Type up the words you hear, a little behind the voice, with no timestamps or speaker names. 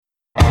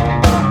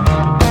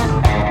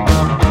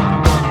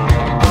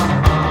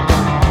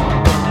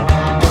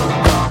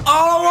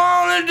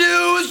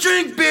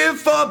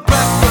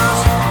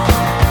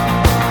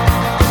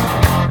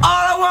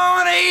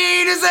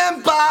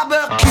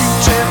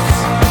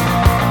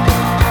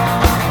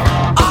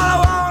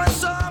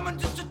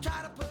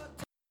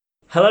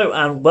Hello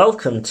and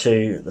welcome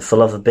to the For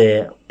Love of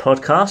Beer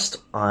podcast.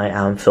 I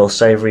am Phil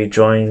Savoury,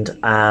 joined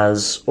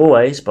as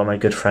always by my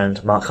good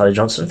friend Mark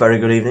Harley-Johnson. Very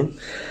good evening.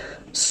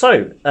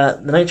 So,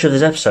 the nature of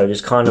this episode is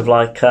kind of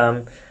like,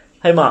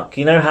 hey Mark,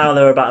 you know how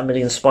there are about 1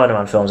 million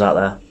Spider-Man films out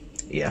there?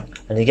 Yeah.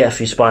 And you get a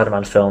few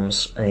Spider-Man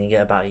films, and you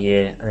get about a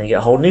year, and then you get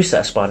a whole new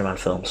set of Spider-Man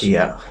films.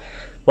 Yeah.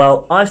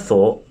 Well, I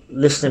thought,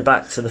 listening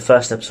back to the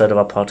first episode of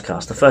our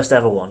podcast, the first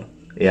ever one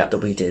that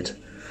we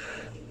did,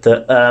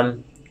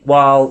 that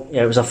while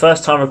it was our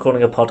first time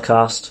recording a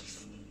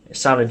podcast, it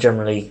sounded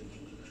generally,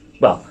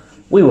 well,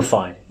 we were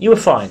fine. You were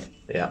fine.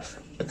 Yeah.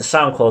 But the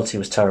sound quality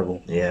was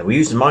terrible. Yeah, we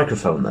used a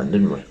microphone then,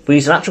 didn't we? We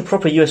used an actual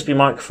proper USB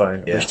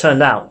microphone, which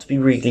turned out to be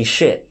really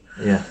shit.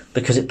 Yeah.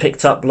 Because it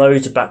picked up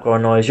loads of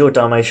background noise. Your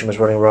Dalmatian was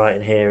running right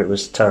in here. It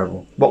was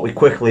terrible. What we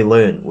quickly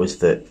learned was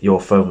that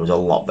your phone was a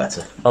lot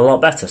better. A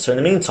lot better. So in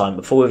the meantime,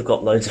 before we've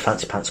got loads of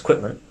fancy pants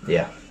equipment,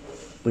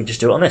 we just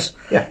do it on this.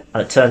 Yeah.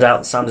 And it turned out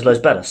the sound is loads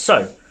better.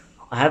 So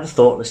I had the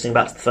thought, listening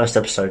back to the first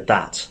episode,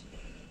 that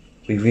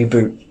we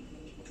reboot.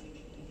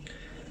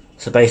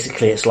 So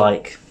basically it's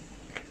like,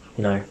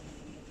 a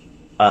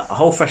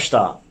whole fresh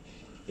start.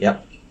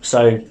 Yep.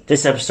 So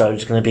this episode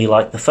is going to be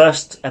like the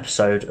first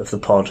episode of the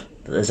pod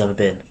that there's ever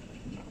been.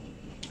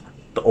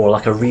 Or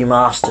like a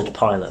remastered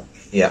pilot.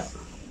 Yeah.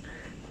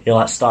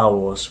 Like Star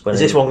Wars. Is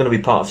this one going to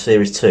be part of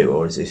Series 2,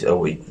 or are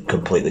we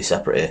completely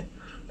separate here?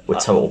 With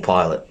total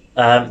pilot?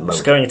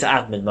 Just going into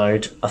admin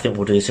mode, I think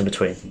we'll do this in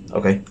between.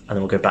 Okay. And then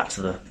we'll go back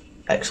to the...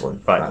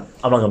 Excellent. Right.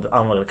 I'm not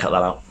going to cut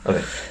that out.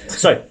 Okay.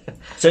 So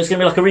it's going to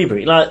be like a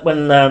reboot. Like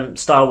when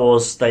Star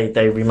Wars, they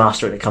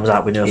remaster it and it comes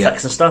out with new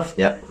effects and stuff.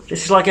 Yeah.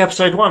 This is like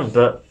episode 1,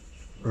 but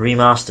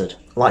remastered.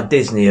 Like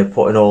Disney are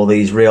putting all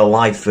these real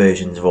life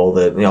versions of all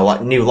the,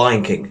 like New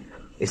Lion King.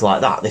 It's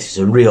like that. This is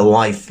a real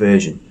life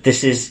version.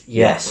 This is,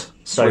 yes.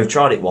 So we've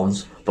tried it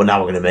once, but now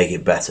we're going to make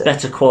it better.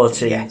 Better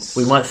quality. Yes.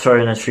 We might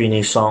throw in a few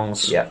new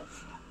songs. Yeah.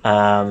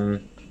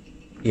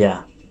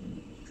 Yeah.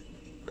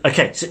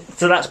 Okay,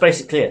 so that's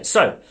basically it.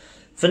 So,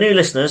 for new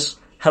listeners,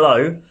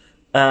 hello.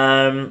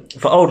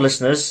 For old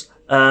listeners,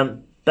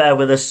 bear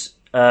with us.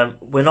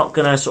 We're not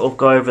going to sort of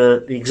go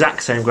over the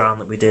exact same ground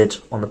that we did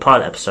on the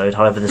pilot episode.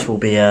 However, this will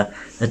be a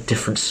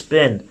different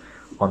spin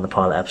on the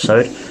pilot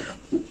episode.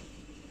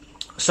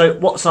 So,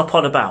 what's our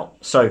pod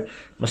about? So,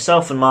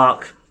 myself and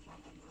Mark,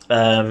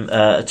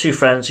 two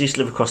friends, used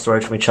to live across the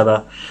road from each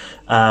other.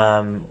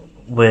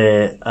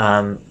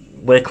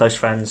 We're close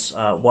friends.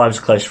 Wives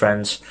are close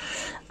friends.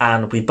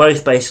 And we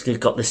both basically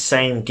got the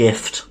same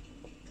gift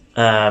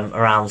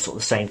around sort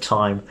of the same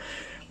time,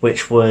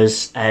 which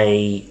was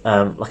a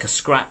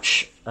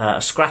scratch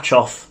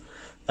off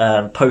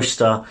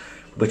poster,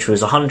 which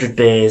was 100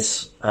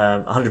 beers,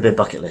 100 beer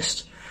bucket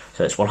list.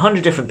 So it's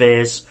 100 different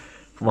beers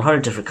from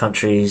 100 different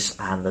countries,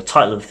 and the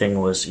title of the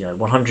thing was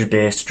 100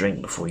 beers to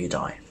drink before you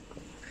die.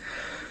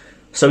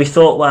 So we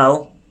thought,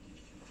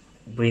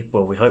 we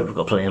hope we've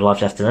got plenty of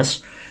life left in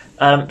us.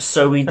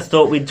 So we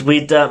thought we'd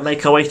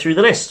make our way through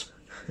the list.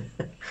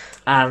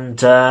 And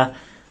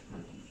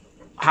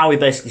how we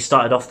basically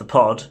started off the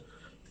pod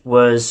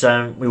was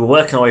we were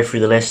working our way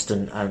through the list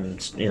and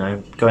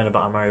going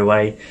about our merry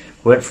way.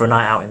 We went for a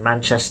night out in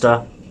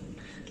Manchester.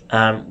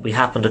 We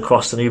happened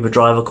across an Uber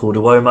driver called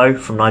Uomo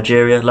from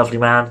Nigeria, lovely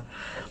man.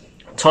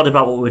 Told him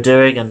about what we were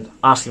doing and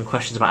asked him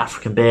questions about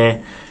African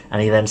beer,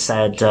 and he then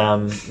said,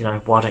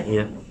 why don't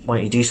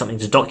you do something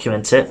to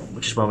document it,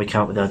 which is when we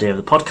came up with the idea of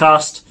the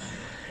podcast.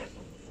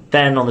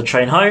 Then on the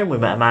train home, we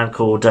met a man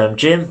called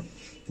Jim.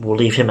 We'll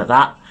leave him at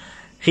that.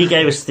 He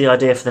gave us the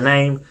idea for the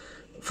name,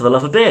 For the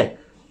Love of Beer.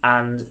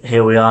 And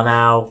here we are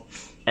now,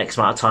 X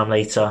amount of time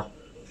later.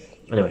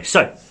 Anyway,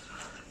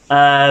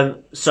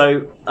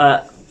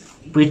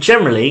 we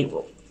generally,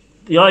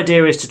 the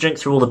idea is to drink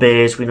through all the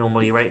beers we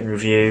normally rate and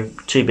review,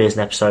 2 beers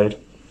an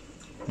episode.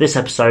 This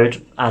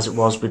episode, as it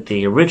was with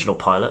the original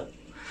pilot,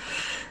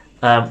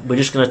 we're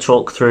just going to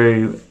talk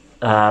through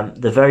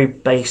the very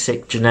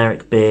basic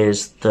generic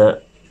beers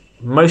that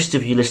most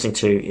of you listening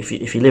to,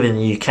 if you live in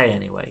the UK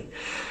anyway,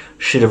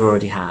 should have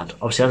already had.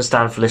 Obviously, I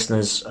understand for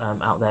listeners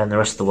out there in the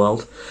rest of the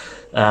world,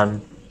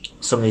 some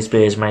of these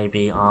beers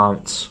maybe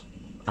aren't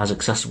as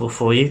accessible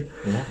for you.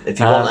 Yeah. If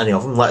you want any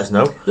of them, let us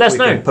know. Let us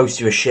know. We can post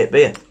you a shit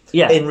beer.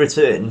 Yeah. In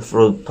return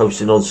for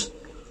posting us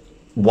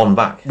one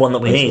back. One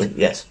that we need.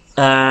 Yes.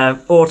 Or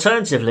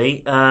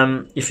alternatively,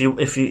 if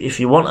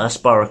you want us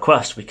by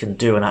request, we can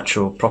do an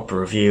actual proper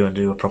review and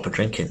do a proper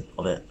drinking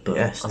of it. But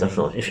yes,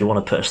 definitely. If you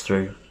want to put us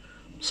through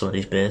some of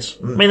these beers,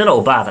 I mean, they're not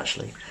all bad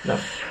actually. No.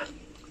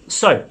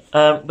 So,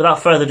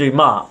 without further ado,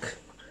 Mark,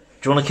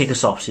 do you want to kick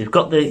us off? So you've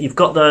got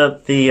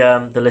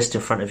the list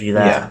in front of you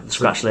there, the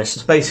scratch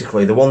list.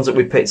 Basically, the ones that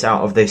we picked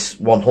out of this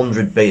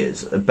 100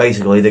 beers,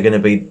 basically they're going to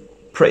be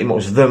pretty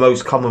much the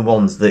most common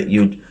ones that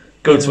you'd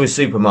go to a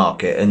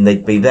supermarket and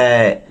they'd be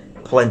there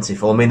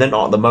plentiful. I mean, they're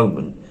not at the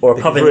moment. Or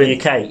a pub in the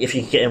UK, if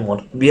you could get in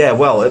one. Yeah,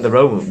 well, at the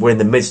moment, we're in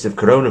the midst of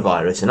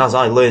coronavirus, and as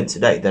I learned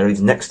today, there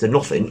is next to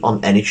nothing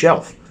on any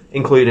shelf,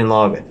 including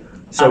lager.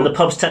 So, and the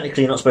pub's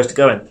technically not supposed to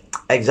go in.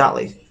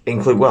 Exactly.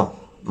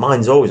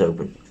 Mine's always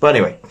open. But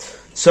anyway,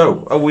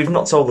 so we've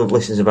not told the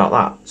listeners about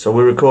that. So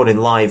we're recording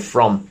live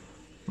from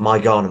my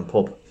garden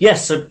pub.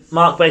 Yes, so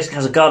Mark basically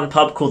has a garden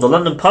pub called the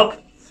London Pub.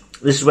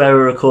 This is where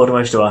we record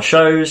most of our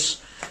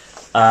shows.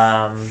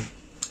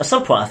 At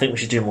some point, I think we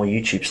should do more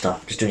YouTube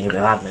stuff. Just doing a bit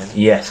of admin.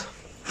 Yes.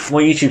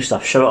 More YouTube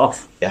stuff. Show it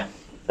off. Yeah.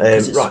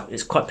 Right.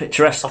 It's quite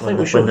picturesque. I think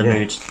we should. the Yeah.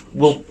 moods.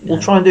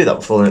 We'll try and do that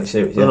before the next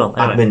series. Yeah. will,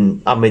 anyway.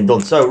 Admin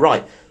done. So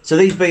right. So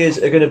these beers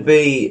are going to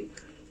be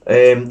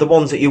the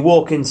ones that you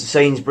walk into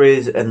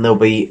Sainsbury's and there'll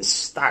be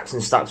stacks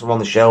and stacks of them on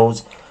the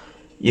shelves.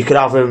 You could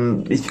have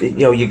them.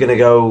 You're going to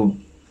go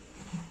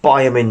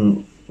buy them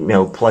in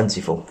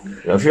plentiful.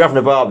 If you're having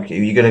a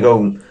barbecue, you're going to go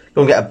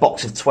and get a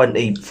box of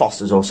 20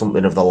 Fosters or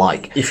something of the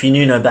like. If you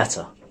knew no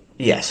better.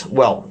 Yes,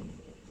 well,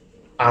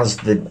 as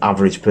the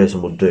average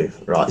person would do,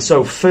 right?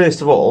 So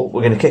first of all,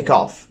 we're going to kick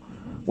off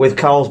with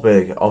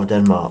Carlsberg of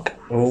Denmark.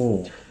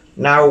 Ooh.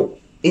 Now,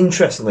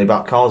 interestingly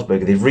about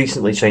Carlsberg, they've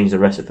recently changed the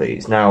recipe.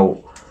 It's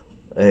now,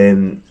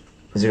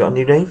 has it got a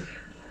new name?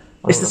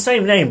 It's the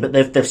same name, but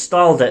they've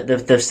styled it.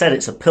 They've said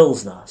it's a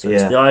Pilsner. So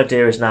the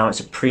idea is now it's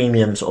a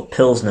premium sort of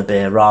Pilsner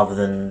beer rather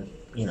than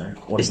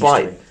what it used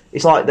to be.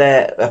 It's like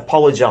they're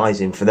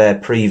apologising for their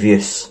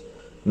previous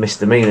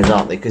misdemeanours,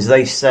 aren't they? Because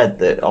they said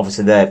that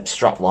obviously their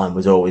strapline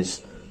was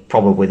always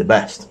probably the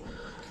best.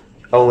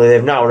 Only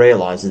they've now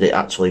realised that it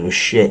actually was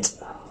shit.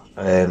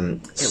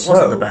 It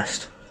wasn't the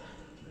best.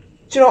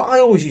 Do you know, I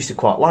always used to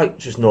quite like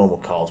just normal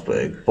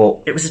Carlsberg,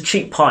 but it was a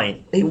cheap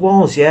pint. It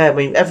was, yeah. I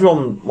mean,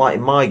 everyone like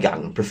in my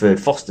gang preferred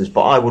Foster's,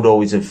 but I would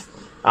always have,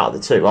 out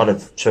of the two, I'd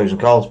have chosen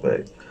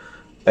Carlsberg.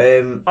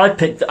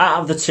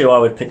 Out of the two, I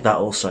would pick that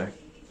also.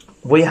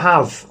 We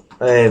have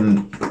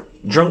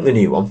drunk the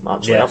new one,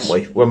 actually, Yes.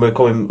 haven't we? When we were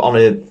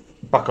coming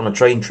back on a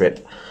train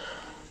trip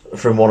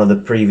from one of the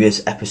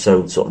previous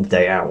episodes, sort of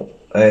day out.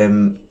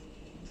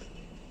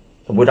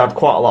 We'd had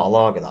quite a lot of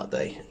lager that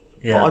day.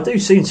 Yeah. But I do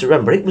seem to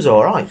remember it was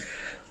alright.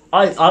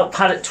 I've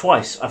had it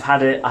twice. I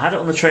had it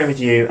on the train with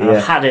you, and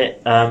I've had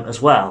it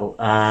as well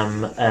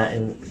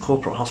in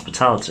corporate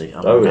hospitality.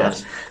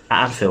 Yes.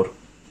 At Anfield.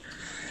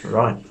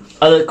 Right.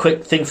 Other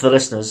quick thing for the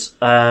listeners: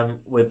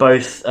 we're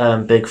both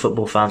big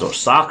football fans, or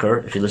soccer,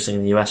 if you're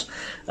listening in the US.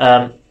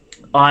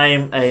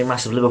 I'm a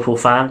massive Liverpool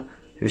fan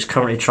who's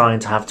currently trying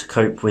to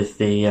cope with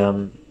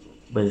the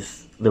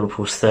with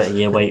Liverpool's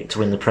 30-year wait to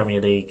win the Premier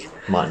League,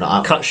 Might not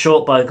happen. cut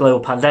short by a global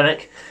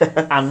pandemic.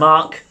 And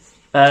Mark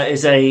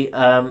is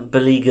a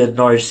beleaguered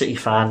Norwich City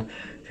fan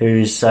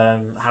who's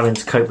having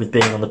to cope with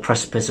being on the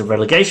precipice of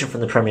relegation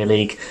from the Premier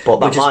League. But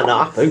that might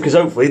not happen, because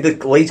hopefully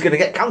the league's going to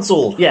get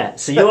cancelled. Yeah,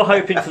 so you're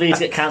hoping for the league to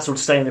get cancelled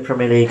to stay in the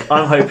Premier League.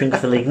 I'm hoping for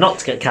the league not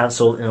to get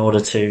cancelled in order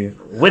to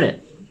win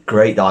it.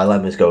 Great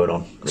dilemmas going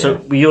on.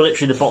 So you're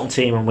literally the bottom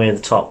team and we're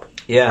the top.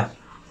 Yeah.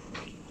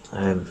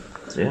 Kind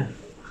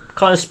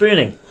of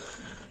spooning.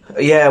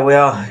 Yeah, we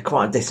are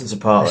quite a distance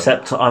apart.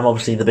 Except I'm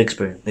obviously the big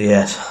spoon.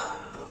 Yes.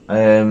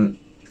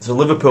 So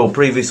Liverpool,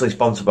 previously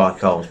sponsored by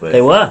Carlsberg.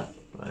 They were.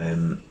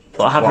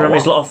 But I have What-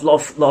 remembered a lot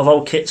of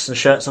old kits and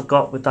shirts I've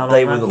got with that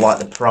They on were there. like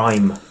the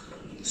prime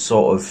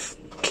sort of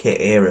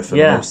kit era for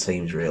most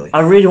teams, really.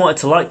 I really wanted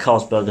to like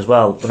Carlsberg as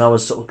well when I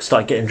was sort of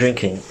started getting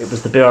drinking. It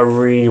was the beer I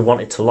really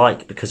wanted to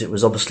like because it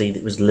was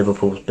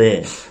Liverpool's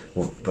beer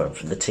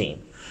from the team.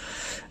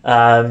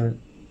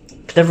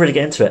 Could never really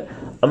get into it.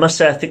 I must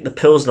say I think the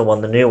Pilsner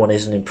one, the new one,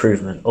 is an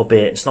improvement,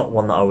 albeit it's not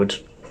one that I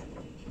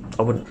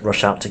wouldn't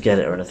rush out to get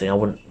it or anything. I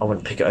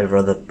wouldn't pick it over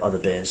other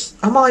beers.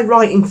 Am I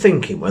right in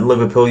thinking when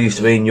Liverpool used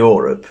to be in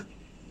Europe,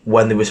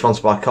 when they were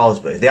sponsored by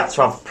Carlsberg, they had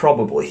to have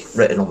probably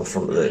written on the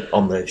front of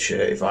on the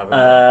shirt, if I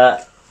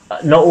remember?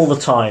 Not all the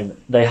time.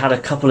 They had a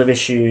couple of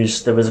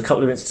issues. There was a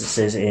couple of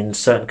instances in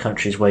certain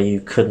countries where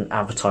you couldn't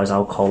advertise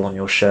alcohol on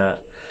your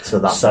shirt. So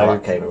that's how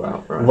that came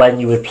about, right?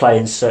 When you would play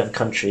in certain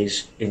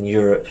countries in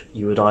Europe,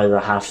 you would either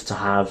have to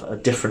have a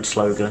different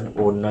slogan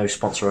or no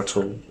sponsor at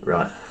all.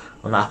 Right.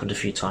 And that happened a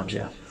few times,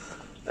 yeah.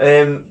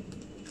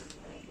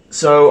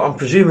 So I'm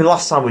presuming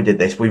last time we did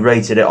this, we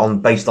rated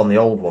it based on the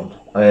old one.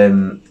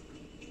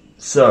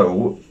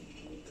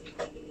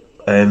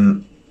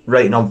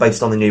 Rating on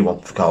based on the new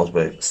one for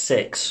Carlsberg.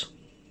 6.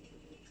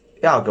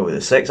 Yeah, I'll go with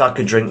a 6. I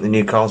could drink the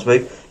new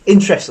Carlsberg.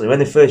 Interestingly, when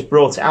they first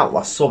brought it out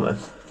last summer,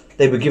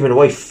 they were giving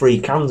away free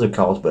cans of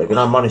Carlsberg, and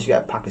I managed to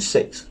get a pack of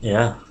 6.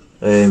 Yeah.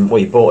 Well,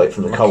 you bought it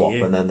from the Lucky co-op,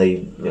 you. and then they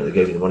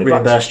gave you the money back.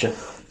 Reimbursed you.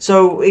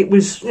 So it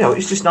was,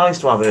 it's just nice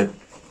to have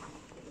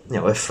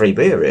a free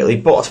beer, really.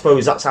 But I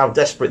suppose that's how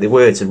desperate they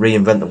were to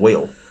reinvent the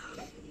wheel,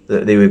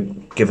 that they were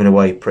giving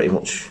away pretty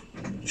much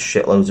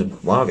shitloads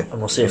of lager. And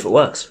we'll see if it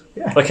works.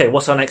 Yeah. Okay,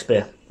 what's our next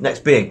beer?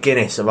 Next beer,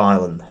 Guinness of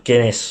Ireland.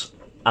 Guinness.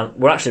 And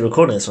we're actually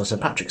recording this on St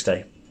Patrick's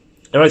Day.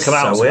 It won't come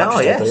out on So we St. are,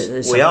 Patrick's Day, but yes.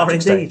 it's We St. are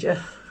Patrick's indeed, Day.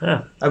 yeah.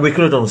 Yeah. And we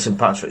could have done a St.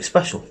 Patrick's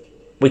special,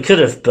 We could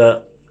have,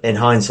 but in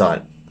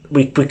hindsight.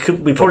 we probably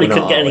not, couldn't get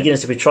are any we?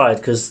 Guinness if we tried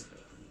because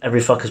every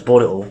fucker's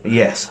bought it all.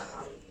 Yes.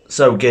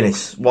 So,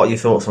 Guinness. What are your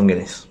thoughts on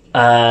Guinness?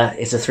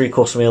 It's a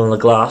 3-course meal in a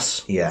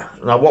glass. Yeah.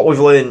 Now, what we've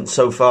learned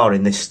so far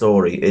in this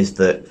story is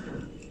that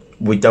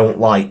we don't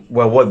like...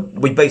 Well,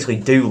 we basically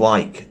do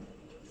like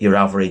your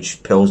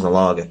average Pilsner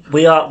lager.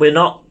 We're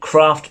not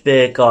craft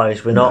beer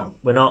guys. We're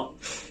not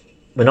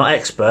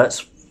experts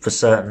for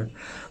certain,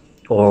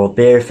 or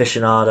beer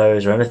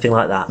aficionados or anything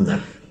like that.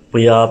 No.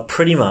 We are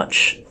pretty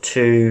much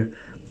two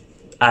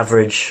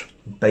average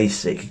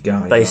Basic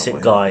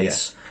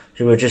guys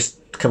who are just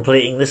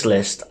completing this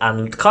list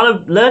and kind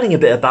of learning a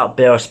bit about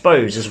beer, I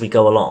suppose, as we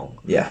go along.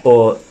 Yeah.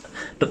 But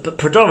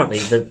predominantly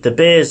the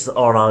beers that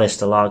are on our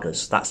list are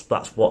lagers. That's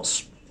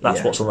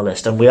what's on the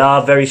list, and we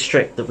are very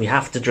strict that we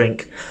have to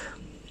drink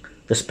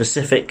the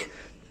specific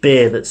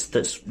beer that's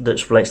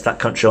relates to that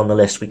country on the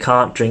list. We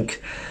can't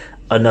drink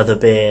another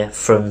beer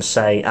from,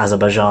 say,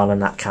 Azerbaijan,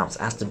 and that counts.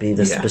 It has to be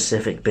the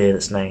specific beer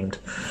that's named.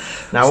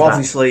 Now, so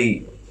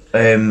obviously,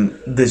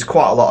 there's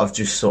quite a lot of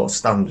just sort of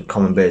standard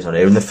common beers on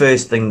here, and the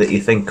first thing that you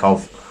think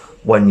of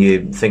when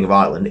you think of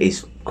Ireland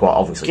is quite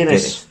obviously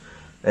Guinness.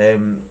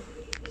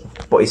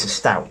 But it's a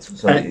stout,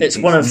 so it's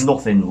one of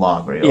nothing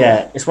lager.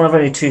 It's one of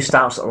only 2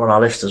 stouts that are on our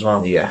list as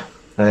well. Yeah.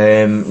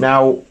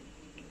 Now,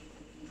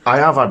 I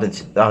have had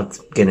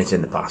Guinness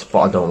in the past, but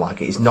I don't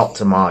like it. It's not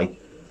to my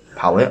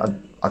palate.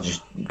 I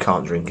just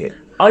can't drink it.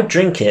 I'd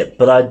drink it,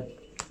 but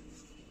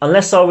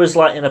unless I was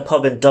like in a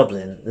pub in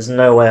Dublin, there's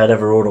no way I'd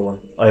ever order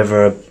one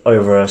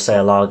over say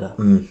a lager.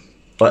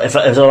 But if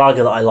it was a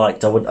lager that I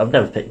liked, I'd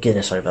never pick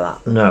Guinness over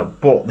that. No,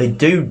 but they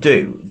do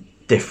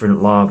different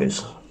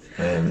lagers.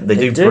 They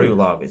do brew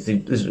lagers.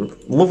 There's a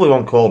lovely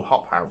one called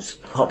Hop House.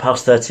 Hop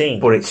House 13.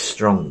 But it's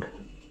strong.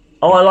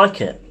 Oh, I like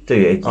it. Do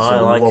you? It's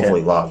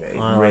lovely lager.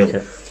 Like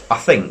it. I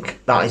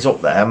think that is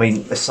up there. I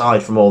mean,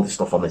 aside from all the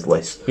stuff on this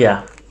list,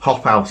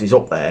 Hop House is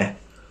up there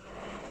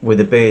with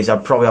the beers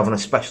I'd probably have on a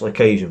special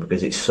occasion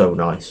because it's so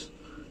nice.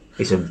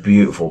 It's a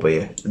beautiful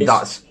beer.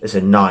 It's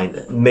a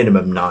 9,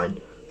 minimum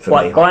 9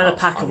 for me. Buying a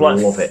pack of like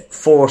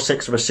 4 or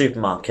 6 from a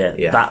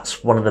supermarket,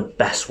 that's one of the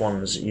best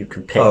ones you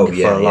can pick for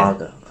a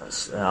lager.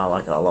 I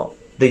like it a lot.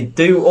 They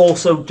do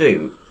also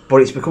do,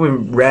 but it's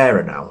becoming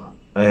rarer now.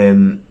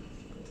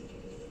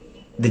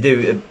 They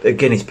do a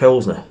Guinness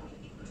Pilsner.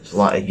 It's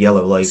like a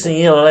yellow label. It's a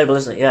yellow label,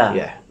 isn't it? Yeah.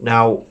 Yeah.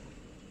 Now,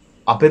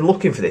 I've been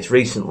looking for this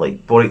recently,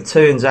 but it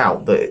turns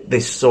out that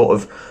this sort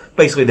of...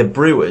 Basically, the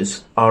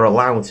brewers are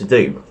allowed to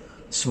do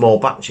small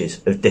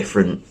batches of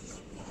different,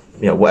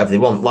 whatever they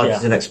want, like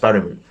it's an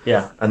experiment.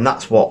 Yeah. And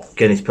that's what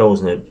Guinness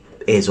Pilsner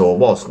is or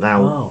was.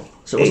 Now,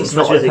 so it wasn't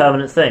supposed to be a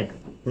permanent thing?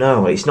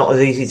 No, it's not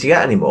as easy to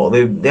get anymore.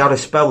 They had a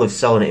spell of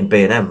selling it in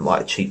B&M,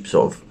 like a cheap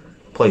sort of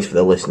place for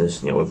their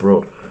listeners,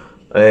 abroad.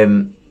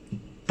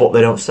 But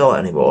they don't sell it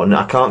anymore, and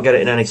I can't get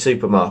it in any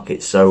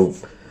supermarkets, so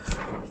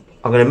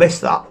I'm going to miss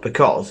that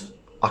because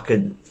I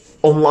could,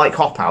 unlike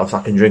Hop House,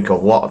 I can drink a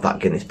lot of that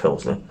Guinness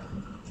Pilsner.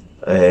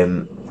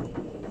 And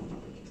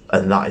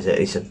that is it.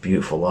 It's a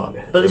beautiful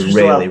lager. But it's a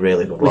really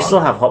good lager. We still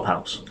have Hop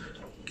House.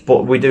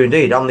 But we do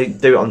indeed, and they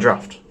do it on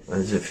draft.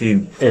 There's a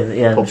few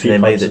pubs near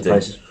me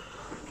that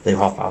do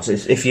Hop House.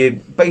 If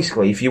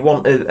you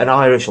want an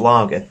Irish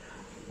lager,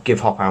 give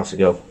Hop House a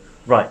go.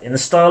 Right, in the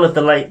style of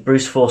the late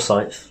Bruce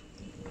Forsyth.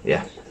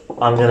 Yeah.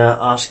 I'm going to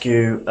ask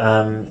you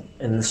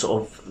in the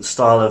sort of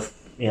style of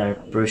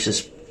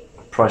Bruce's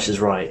Price is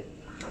Right.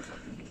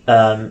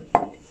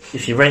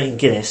 If you're rating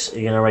Guinness,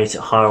 you're going to rate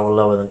it higher or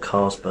lower than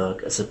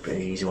Carlsberg. It's a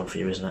pretty easy one for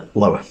you, isn't it?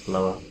 Lower.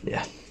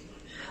 Yeah.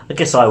 I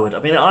guess I would.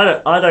 I mean,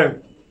 I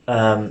don't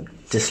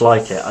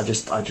dislike it. I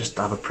just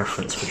have a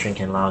preference for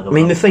drinking lager. I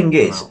mean, the thing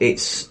is,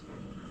 it's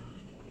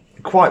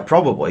quite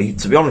probably,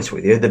 to be honest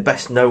with you, the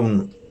best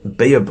known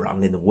beer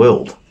brand in the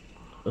world.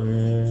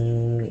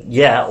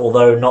 Yeah,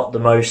 although not the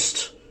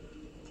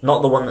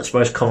one that's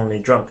most commonly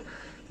drunk.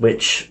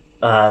 Which,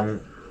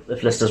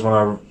 if listeners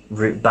want to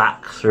root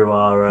back through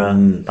our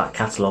back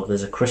catalogue,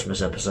 there's a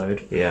Christmas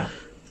episode. Yeah.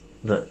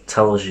 That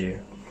tells you.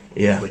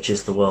 Yeah. Which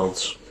is the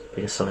world's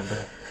biggest selling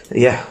beer.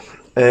 Yeah.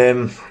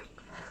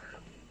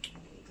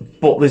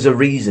 But there's a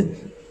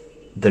reason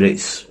that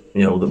it's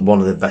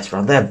one of the best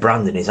brands. Their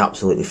branding is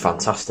absolutely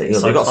fantastic.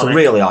 They've got some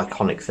really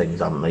iconic things,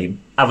 haven't they?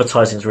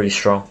 Advertising's really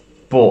strong.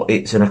 But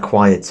it's an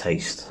acquired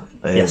taste.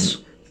 Yes.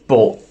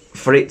 But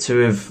for it to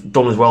have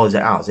done as well as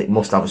it has, it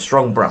must have a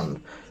strong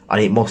brand, and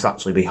it must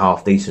actually be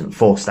half decent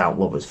for stout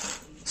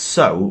lovers.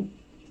 So,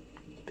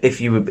 if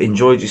you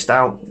enjoyed your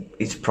stout,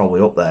 it's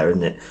probably up there,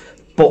 isn't it?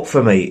 But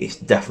for me, it's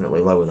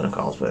definitely lower than a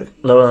Carlsberg.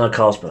 Lower than a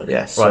Carlsberg?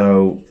 Yeah,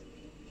 so...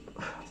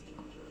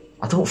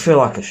 I don't feel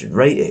like I should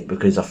rate it,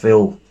 because I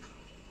feel...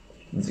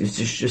 It's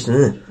just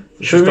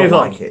Should we move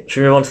on? Should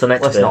we move on to the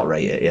next Let's not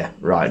rate it, yeah.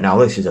 Right, now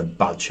this is a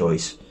bad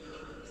choice.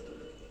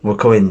 We're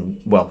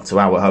coming, to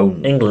our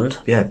home. England?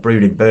 Yeah,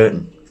 brewed in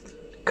Burton.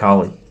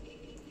 Carling.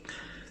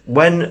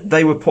 When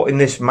they were putting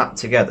this map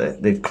together,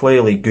 they've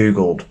clearly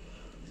Googled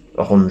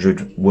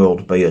 100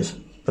 world beers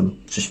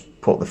and just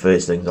put the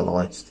first things on the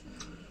list.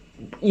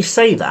 You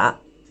say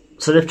that,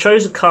 so they've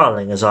chosen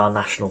Carling as our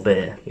national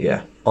beer.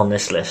 Yeah. On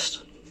this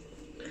list.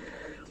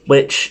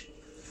 Which,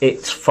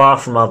 it's far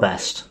from our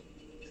best.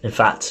 In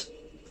fact,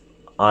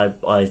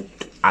 I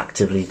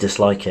actively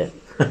dislike it.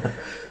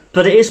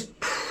 But it is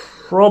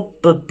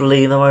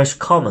probably the most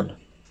common.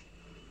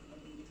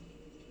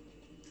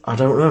 I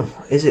don't know.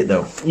 Is it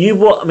though?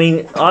 I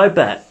mean, I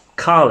bet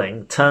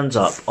Carling turns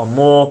up on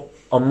more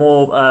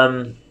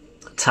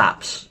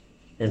taps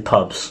in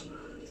pubs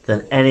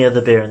than any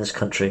other beer in this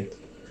country.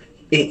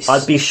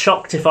 I'd be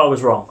shocked if I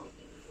was wrong.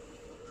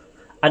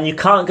 And you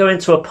can't go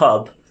into a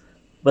pub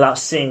without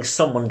seeing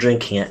someone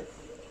drinking it.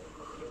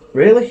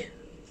 Really?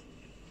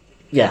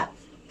 Yeah.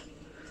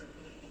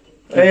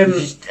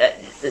 It's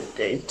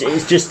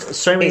just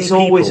so many It's people.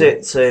 always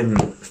at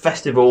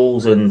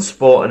festivals and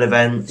sporting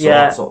events. Yeah,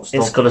 all that sort of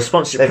stuff. it's got a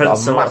sponsorship They've got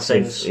presence and a lot of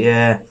things.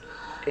 Yeah.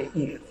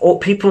 Or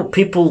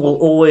people will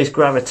always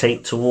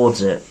gravitate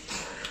towards it.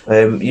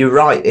 You're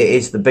right. It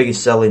is the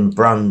biggest selling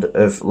brand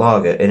of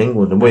lager in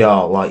England, and we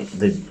are like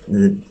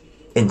the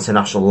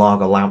international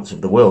lager lamps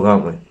of the world,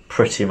 aren't we?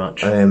 Pretty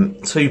much.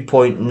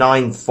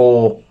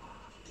 2.94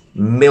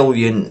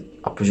 million.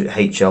 I presume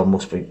HL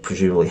must be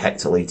presumably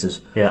hectolitres.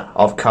 Yeah.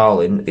 Of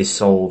Carling is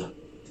sold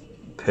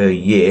per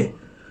year,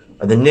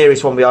 and the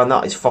nearest one behind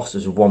that is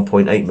Foster's with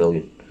 1.8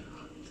 million.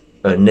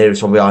 And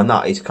nearest one behind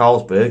that is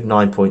Carlsberg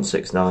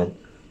 9.69.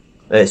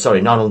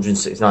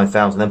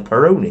 969,000. Then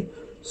Peroni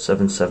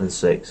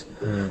 776.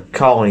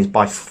 Carling is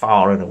by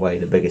far and away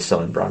the biggest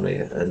selling brand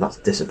here, and that's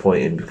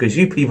disappointing because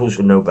you people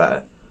should know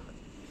better.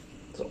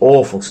 It's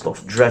awful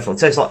stuff, dreadful. It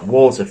tastes like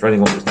water for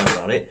anyone that's knows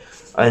about it,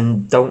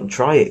 and don't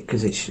try it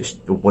because it's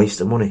just a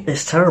waste of money.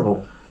 It's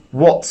terrible.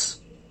 What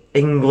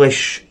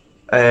English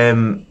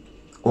lager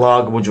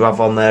would you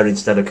have on there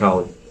instead of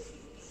Carling?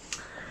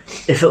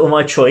 If it were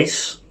my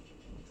choice,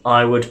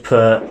 I would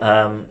put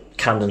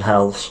Camden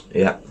Hells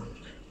Yeah.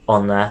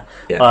 on there.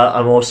 Yeah.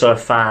 I'm also a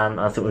fan.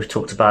 I think we've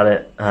talked about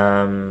it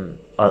on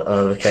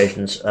other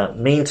occasions.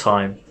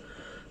 Meantime,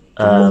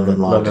 London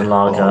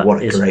Lager Oh,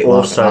 what a is great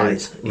also lager that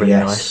is. really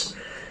Yes.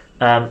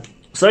 nice.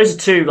 So those are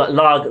two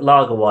like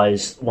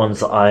lager-wise ones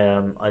that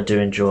I do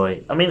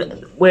enjoy. I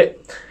mean,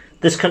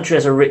 this country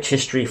has a rich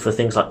history for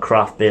things like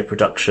craft beer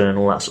production and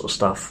all that sort of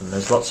stuff, and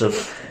there's loads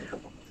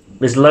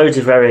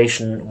of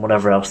variation and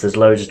whatever else. There's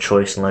loads of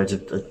choice and loads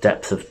of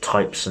depth of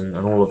types and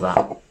all of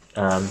that.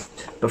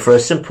 But for a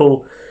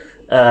simple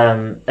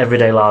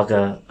everyday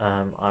lager,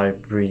 I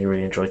really,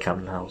 really enjoy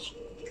Camden Hells.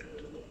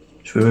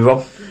 Should we move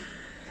on?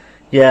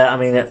 Yeah,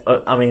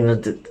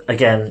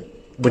 again,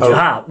 would you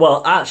have?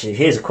 Well, actually,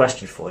 here's a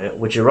question for you.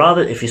 Would you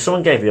rather, if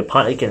someone gave you a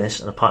pint of Guinness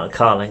and a pint of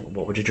Carling,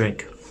 what would you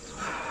drink?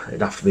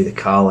 It'd have to be the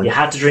Carling. You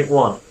had to drink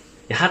one.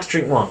 It'd have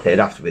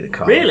to be the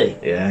Carling. Really?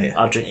 Yeah.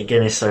 I'd drink a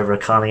Guinness over a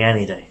Carling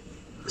any day.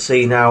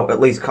 See, now, at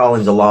least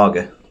Carling's a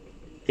lager.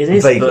 It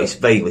is,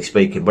 Vaguely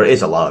speaking, but it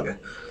is a lager.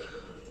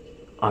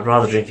 I'd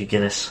rather drink a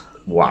Guinness.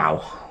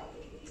 Wow.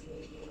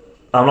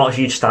 I'm not a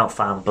huge stout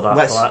fan, but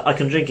I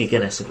can drink a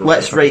Guinness.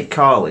 Let's rate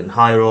Carling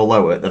higher or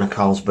lower than a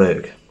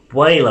Carlsberg.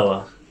 Way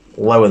lower.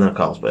 Lower than a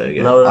Carlsberg,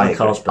 yeah. Lower than a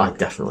Carlsberg. I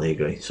definitely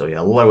agree. So,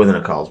 yeah, lower than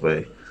a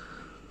Carlsberg.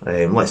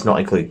 Let's not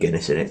include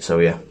Guinness in it, so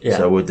yeah.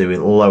 So we're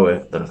doing lower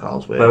than a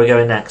Carlsberg. Where are we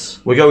going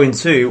next? We're going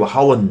to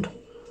Holland.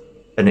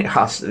 And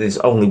there's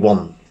only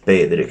one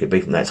beer that it could be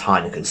from there. It's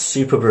Heineken.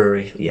 Super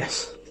brewery.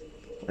 Yes.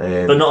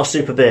 But not a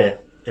super beer,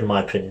 in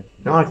my opinion.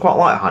 No, I quite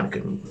like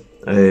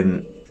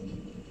Heineken.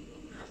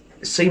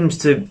 It seems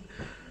to...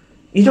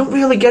 You don't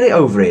really get it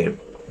over here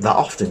that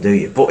often, do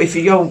you? But if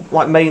you go,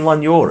 like,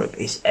 mainland Europe,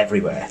 it's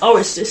everywhere. Oh,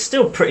 it's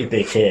still pretty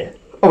big here.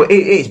 Oh, it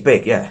is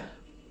big, yeah.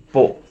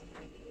 But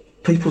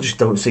people just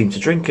don't seem to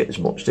drink it as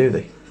much, do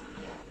they? I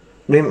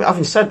mean,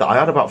 having said that, I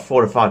had about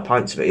 4 or 5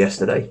 pints of it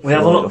yesterday. We do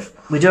have a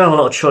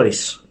lot of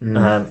choice.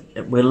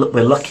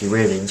 We're lucky,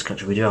 really, in this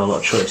country. We do have a lot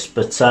of choice.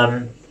 But,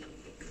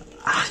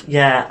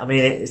 yeah, I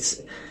mean,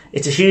 it's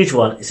a huge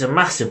one. It's a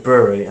massive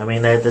brewery. I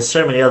mean, there's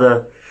so many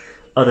other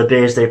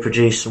beers they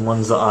produce and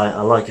ones that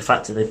I like. In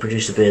fact, they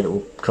produce a beer that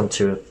we'll come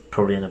to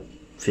probably in a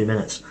few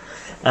minutes.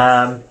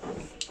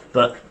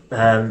 But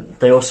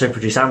they also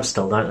produce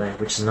Amstel, don't they?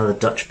 Which is another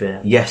Dutch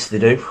beer. Yes, they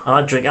do. And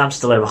I drink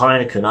Amstel over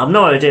Heineken. I have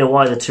no idea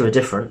why the two are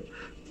different,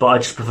 but I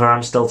just prefer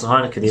Amstel to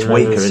Heineken. It's even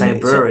weaker, though they're the same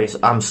brewery.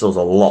 Amstel's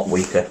a lot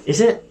weaker. Is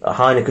it?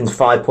 Heineken's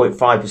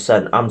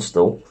 5.5%.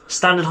 Amstel.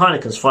 Standard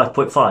Heineken's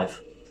 5.5.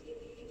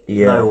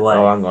 Yeah. No way.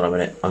 Oh, hang on a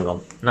minute. Hang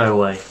on. No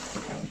way.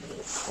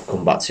 I'll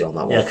come back to you on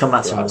that one. Yeah, come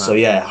back to me on that. So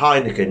yeah,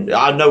 Heineken.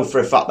 I know for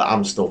a fact that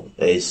Amstel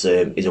is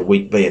a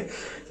weak beer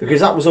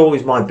because that was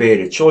always my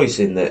beer of choice.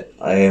 In that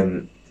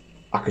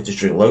I could just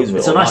drink loads of it.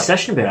 It's a nice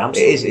session beer,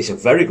 Amstel. It is. It's a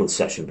very good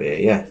session beer.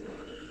 Yeah.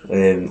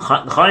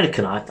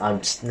 Heineken,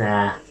 I'm just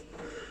nah.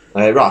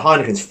 Right,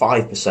 Heineken's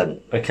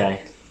 5%.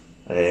 Okay.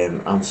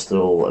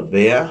 Amstel a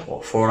beer.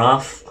 What,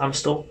 4.5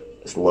 Amstel?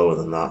 It's lower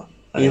than that.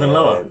 Even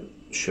lower?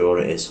 Sure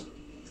it is.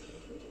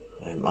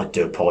 I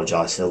do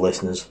apologise to the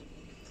listeners.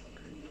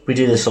 We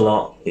do this a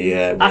lot.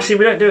 Yeah. Actually,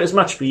 we don't do it as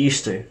much as we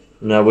used to.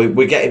 No,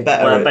 we're getting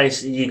better. Where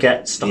basically you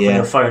get stuck on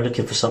your phone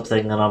looking for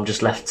something, and I'm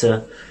just left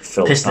to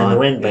piston in the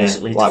wind,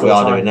 basically. Like we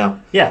are doing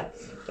now. Yeah.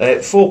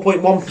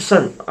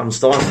 4.1%.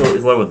 Amstel. I thought it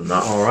was lower than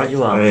that. All right,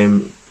 you are.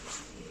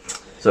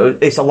 So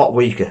it's a lot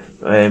weaker.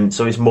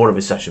 So it's more of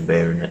a session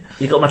beer, isn't it?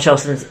 You got much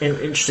else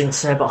interesting to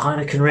say about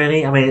Heineken,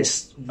 really? I mean,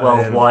 it's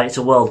worldwide. It's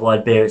a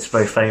worldwide beer. It's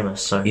very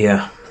famous. So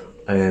yeah.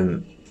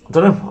 I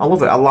don't know. I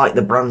love it. I like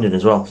the branding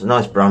as well. It's a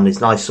nice brand.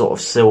 It's nice, sort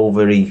of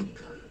silvery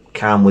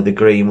can with the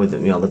green with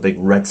the big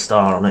red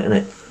star on it, isn't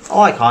it? I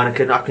like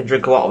Heineken. I can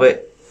drink a lot of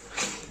it.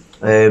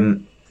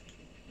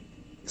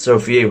 So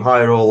for you,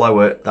 higher or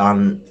lower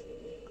than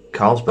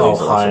Carlsberg?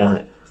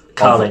 Higher.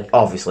 Carling.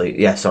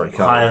 Obviously, yeah. Sorry,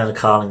 Carling. Higher than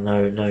Carling.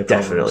 No problems.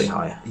 Definitely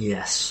higher.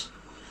 Yes.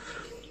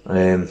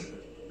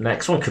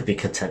 Next one could be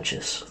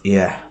contentious.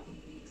 Yeah.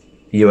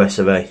 US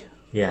of A.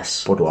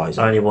 Yes. Budweiser.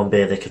 Only one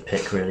beer they could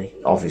pick, really.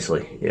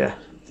 Obviously, yeah.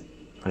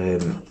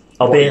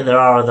 Albeit there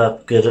are other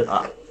good,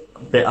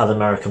 other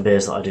American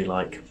beers that I do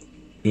like.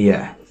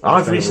 Yeah.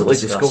 I've recently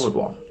discovered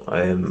one,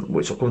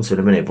 which I'll come to in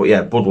a minute. But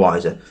yeah,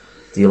 Budweiser.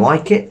 Do you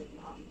like it?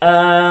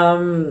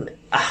 I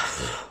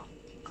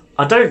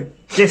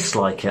don't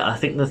dislike it. I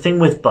think the thing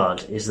with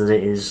Bud is that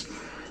it is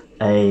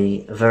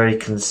a very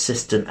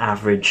consistent,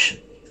 average,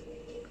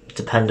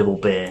 dependable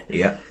beer.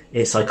 Yeah.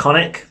 It's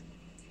iconic.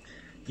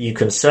 You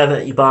can serve it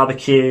at your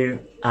barbecue,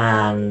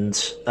 and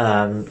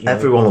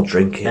everyone will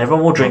drink it.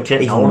 Everyone will drink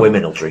it. Even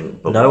women will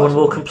drink. No one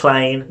will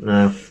complain.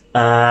 No.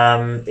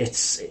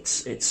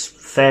 It's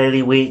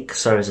fairly weak,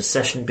 so as a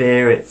session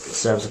beer, it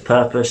serves a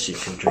purpose. You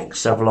can drink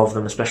several of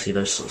them, especially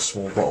those sort of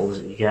small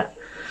bottles that you get.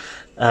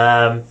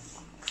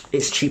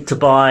 It's cheap to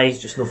buy. It's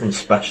just nothing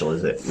special,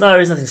 is it? No,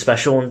 there's nothing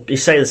special. And you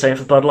say the same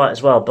for Bud Light as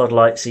well. Bud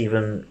Light's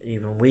even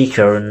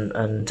weaker.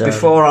 And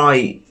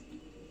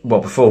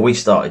before we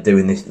started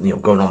doing this,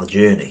 going on the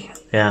journey.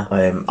 Yeah.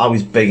 I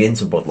was big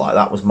into Bud Light.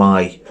 That was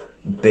my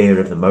beer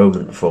of the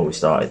moment before we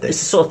started this.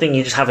 It's the sort of thing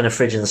you just have in the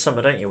fridge in the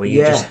summer, don't you? Where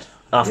you just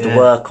after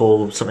work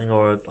or something,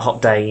 or a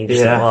hot day, you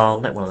just think, well, I'll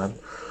make one of them.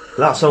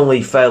 That's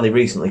only fairly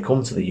recently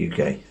come to the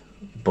UK.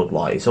 Bud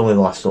Light. It's only the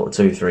last sort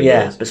of 2-3 years.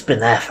 Yeah, but it's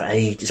been there for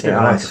ages. It's been in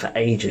America for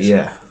ages.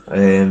 Yeah.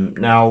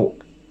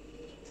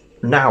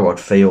 Now I'd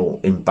feel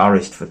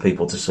embarrassed for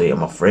people to see it in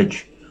my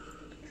fridge.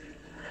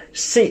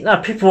 See, no,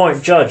 people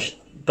won't judge.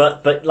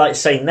 But like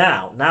say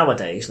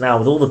nowadays,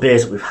 with all the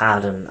beers that we've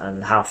had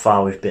and how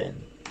far we've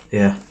been.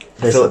 Yeah.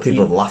 I feel like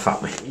people would laugh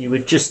at me. You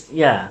would just,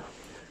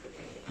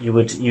 You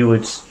would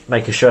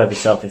make a show of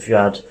yourself if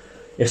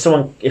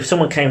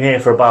someone came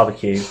here for a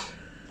barbecue.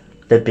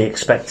 They'd be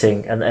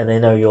expecting, and they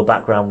know your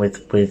background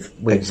with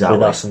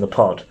us in the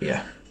pod.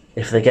 Yeah.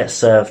 If they get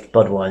served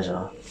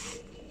Budweiser,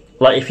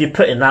 like if you're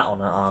putting that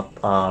on at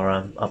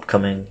our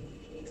upcoming,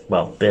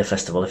 beer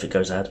festival if it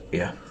goes ahead.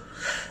 Yeah.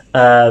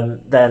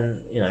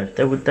 Then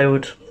they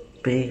would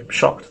be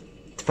shocked.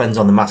 Depends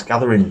on the mass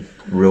gathering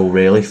rule,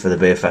 really, for the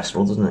beer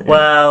festival, doesn't it?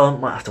 Well,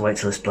 might have to wait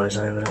till this blows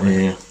over, don't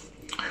we? Yeah.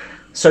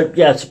 So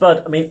yeah, it's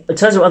Bud. I mean, in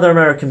terms of other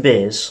American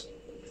beers,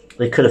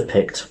 they could have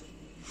picked.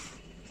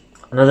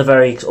 Another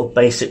very sort of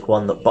basic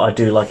one but I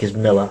do like is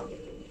Miller.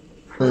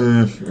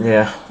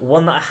 Yeah.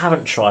 One that I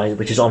haven't tried,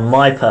 which is on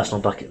my personal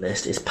bucket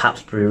list, is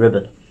Pabst Blue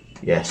Ribbon.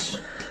 Yes.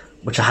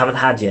 Which I haven't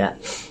had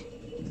yet,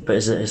 but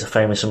is a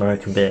famous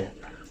American beer,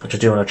 which I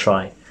do want to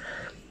try.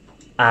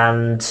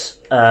 And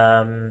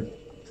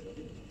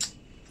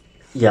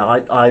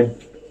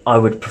I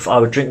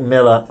would drink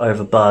Miller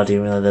over Bud,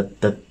 even though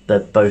they're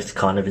both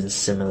kind of in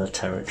similar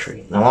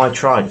territory. Now I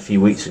tried a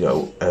few weeks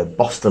ago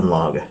Boston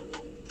Lager.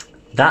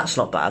 That's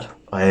not bad.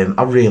 I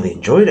really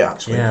enjoyed it,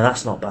 actually. Yeah,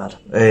 that's not bad.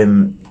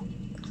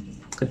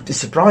 It's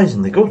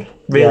surprisingly good.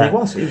 Really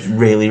was. It was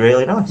really,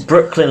 really nice.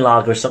 Brooklyn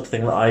Lager is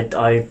something that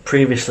I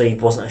previously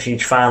wasn't a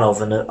huge fan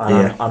of, and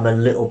I'm a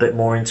little bit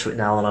more into it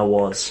now than I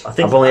was. I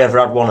think I've only ever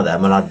had one of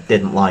them, and I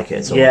didn't like it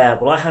at all. Yeah,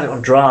 well, I had it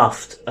on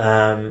draft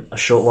a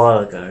short while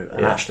ago,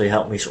 and actually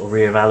helped me sort of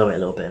reevaluate a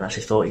little bit, and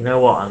actually thought, you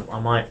know what,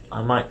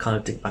 I might kind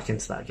of dig back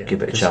into that again.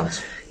 Give it a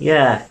chance.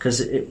 Yeah,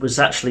 because it was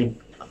actually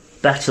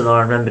better than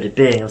I remembered it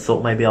being. I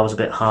thought maybe I was a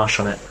bit harsh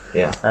on it.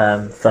 Yeah.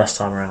 First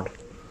time around.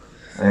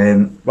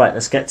 Right,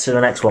 let's get to the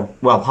next one.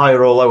 Well,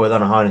 higher or lower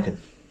than a Heineken?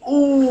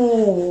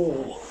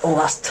 Oh,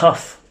 that's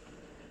tough.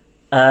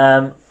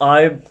 I'm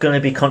going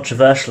to be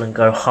controversial and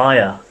go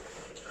higher.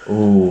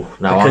 Ooh,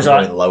 now I'm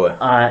going lower.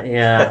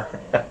 Yeah,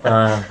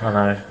 I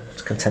know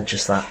it's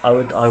contentious. That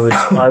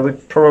I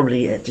would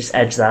probably just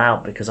edge that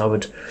out, because I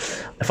would,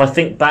 if I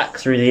think back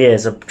through the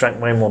years, I've drank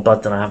way more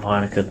Bud than I have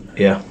Heineken.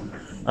 Yeah,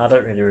 I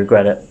don't really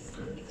regret it.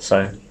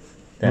 So,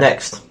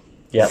 next,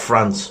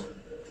 France,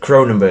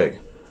 Kronenbourg.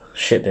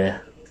 Shit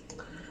beer.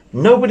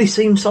 Nobody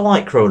seems to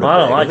like Kronenbourg. I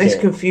don't like this it.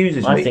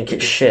 Confuses me. I think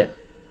it's shit.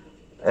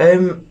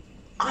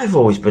 I've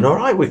always been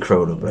alright with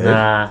Kronenbourg.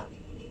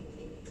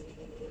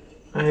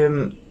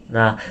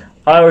 Nah.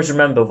 I always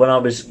remember when I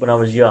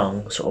was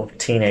young, sort of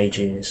teenage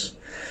years,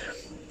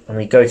 and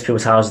we go to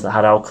people's houses that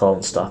had alcohol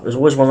and stuff. It was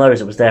always one of those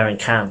that was there in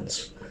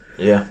cans.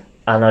 Yeah.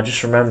 And I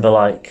just remember,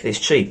 like, it's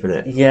cheap, isn't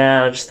it?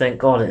 Yeah, I just think,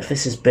 God, if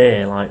this is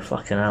beer, like,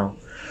 fucking hell.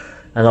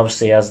 And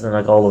obviously, as then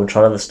I go older and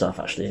try other stuff,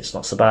 actually, it's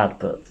not so bad.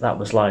 But that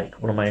was like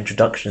one of my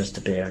introductions to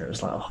beer, and it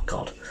was like, oh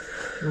God.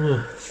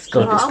 I'm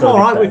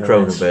alright with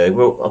Kronenbourg.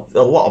 Well,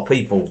 a lot of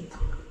people.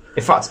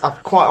 In fact,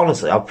 quite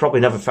honestly, I've probably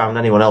never found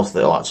anyone else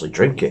that'll actually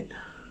drink it.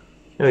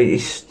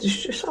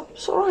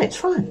 It's alright. It's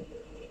fine.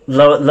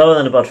 Lower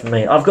than a Bud for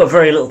me. I've got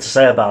very little to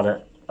say about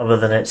it, other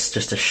than it's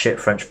just a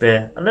shit French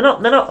beer. And they're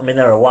not. I mean,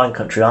 they're a wine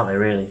country, aren't they?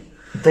 Really.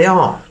 They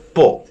are,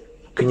 but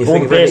can you All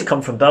think the of beers any?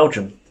 come from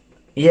Belgium.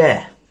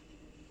 Yeah,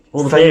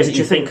 All the Famous- beers that do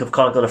you you think have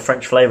kind of got a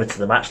French flavour to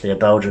them actually are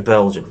Belgian,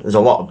 Belgium. There's a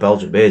lot of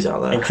Belgian beers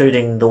out there.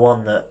 including the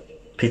one that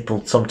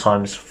people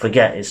sometimes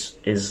forget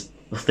is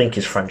think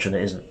is French and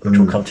it isn't, which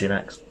we'll come to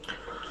next.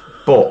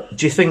 But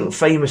do you think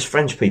famous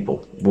French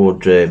people would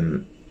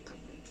drink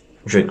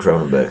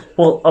Kronenberg?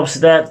 Well,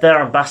 obviously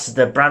their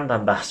ambassador, their brand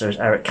ambassador is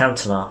Eric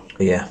Cantona,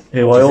 Yeah.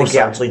 Who do I you think also- he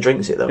actually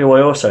drinks it though? who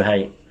I also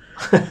hate.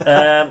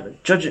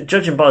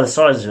 Judging by the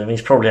size of him,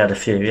 he's probably had a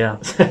few. Yeah,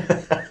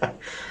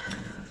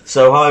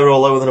 So higher or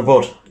lower than a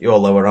Bud? You're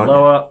lower, aren't you?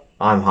 lower.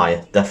 I'm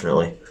higher,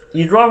 definitely,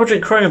 You'd rather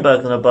drink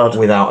Kronenberg than a Bud.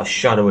 without a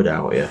shadow of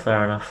doubt. Yeah.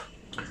 Fair enough.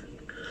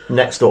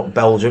 Next up,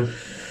 Belgium,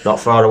 not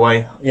far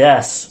away.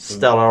 Yes,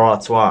 Stella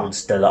Artois.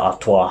 Stella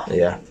Artois.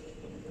 Yeah.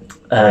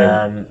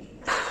 Um,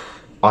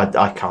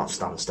 I can't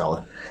stand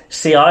Stella.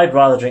 see, I'd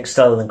rather drink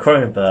Stella than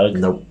Kronenberg.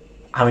 Nope.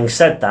 Having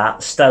said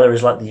that, Stella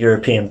is like the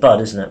European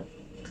Bud, isn't it?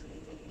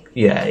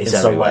 Yeah, it's In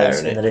some everywhere, ways,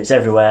 isn't in it? that it's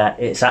everywhere.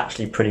 It's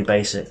actually pretty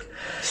basic.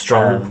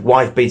 Strong.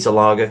 Wife beats a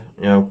lager,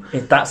 you know.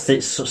 That's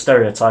its sort of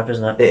stereotype,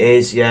 isn't it? It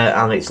is,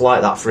 yeah, and it's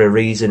like that for a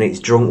reason. It's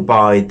drunk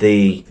by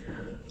the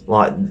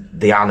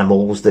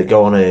animals that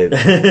go on a,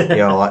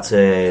 like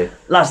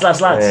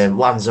Lads.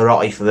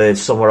 Lanzarote for the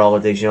summer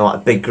holidays, like a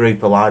big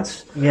group of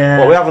lads. Yeah.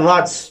 What we having,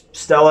 lads?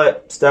 Stella,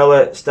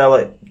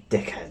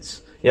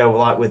 dickheads.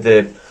 Like with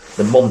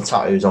the mum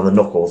tattoos on the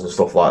knuckles and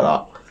stuff like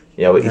that.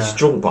 It's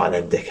drunk by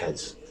them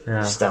dickheads.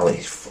 Yeah. Stella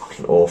is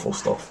fucking awful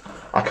stuff.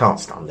 I can't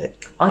stand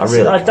it. I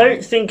really I can't.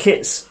 don't think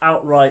it's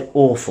outright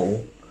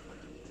awful.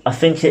 I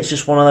think it's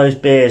just one of those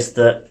beers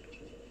that,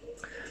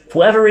 for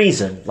whatever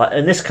reason, like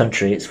in this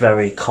country, it's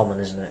very common,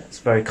 isn't it? It's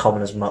very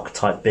common as muck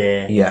type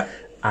beer. Yeah,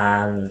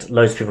 And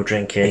loads of people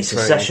drink it. It's a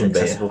very session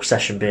beer. accessible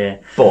session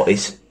beer. but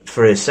it's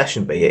for a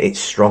session beer. It's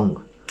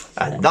strong,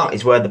 and that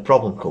is where the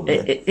problem comes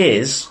in. It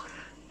is.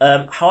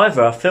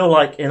 However, I feel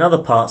like in other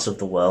parts of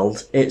the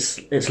world, it's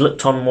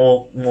looked on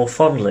more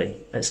fondly.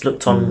 It's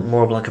looked on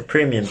more of like a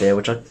premium beer,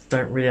 which I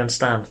don't really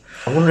understand.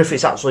 I wonder if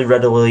it's actually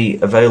readily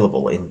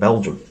available in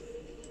Belgium.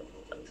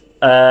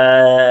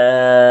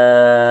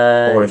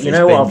 Or if you it's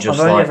know been what? I've just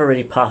only like- ever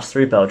really passed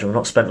through Belgium. I've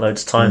not spent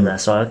loads of time there,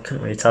 so I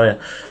couldn't really tell you.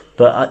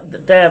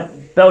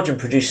 But Belgium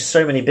produces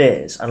so many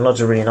beers and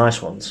loads of really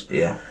nice ones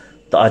Yeah,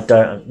 that I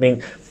don't. I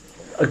mean,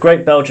 a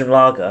great Belgian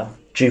lager,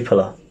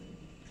 Jupiler.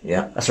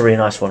 yeah. That's a really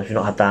nice one. If you've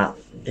not had that,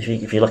 if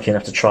you're lucky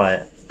enough to try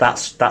it,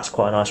 that's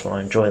quite a nice one.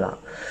 I enjoy that.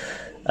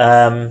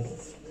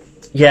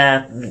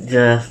 Yeah.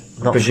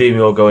 Not. Presume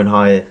you're going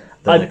higher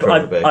than a I'd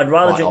Kronenberg.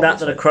 rather quite drink that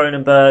than a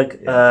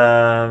obviously.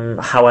 Kronenberg.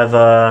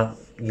 However,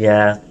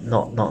 yeah,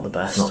 not the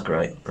best. Not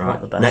great. Right.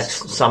 Not the best.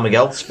 Next, San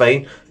Miguel,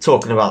 Spain.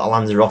 Talking about the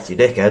Lanzarote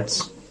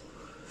dickheads.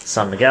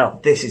 San Miguel.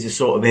 This is the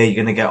sort of beer you're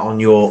going to get on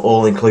your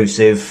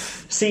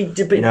all-inclusive. See, is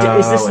this No,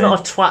 not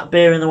a twat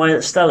beer in the way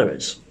that Stella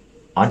is?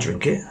 I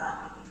drink it.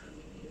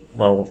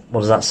 Well,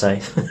 what does that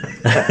say?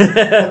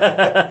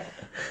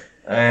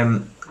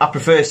 I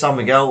prefer San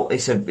Miguel.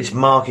 It's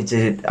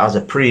marketed as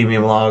a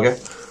premium lager.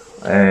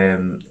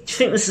 Do you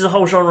think this is a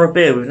whole genre of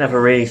beer we've never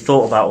really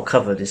thought about or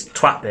covered? Is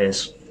twat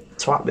beers?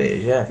 Twat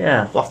beers, yeah.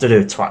 Yeah. We'll have to do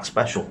a twat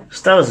special.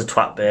 Stella's a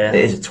twat beer. It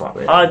is a twat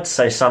beer. I'd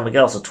say San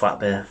Miguel's a twat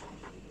beer.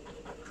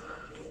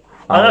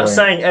 I'm not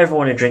saying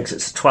everyone who drinks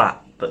it's a twat,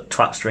 but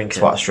twats drink it.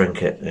 Twats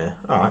drink it, yeah.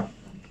 Alright.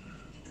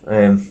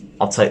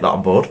 I'll take that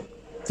on board.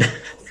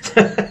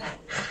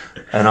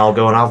 And I'll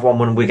go and have one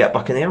when we get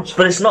back in the house.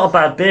 But it's not a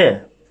bad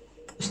beer.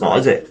 It's not,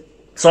 is it?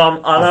 So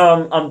I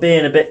know I'm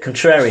being a bit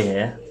contrary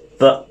here,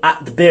 but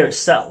the beer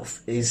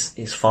itself is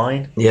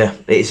fine. Yeah.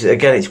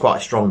 It's quite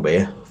a strong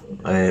beer.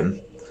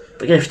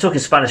 But yeah, if you're talking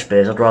Spanish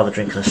beers, I'd rather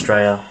drink an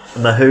Estrella, a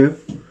Mahou.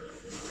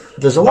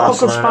 There's a lot of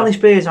good Barcelona. Spanish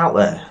beers out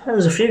there. Yeah,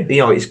 there's a few.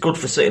 It's good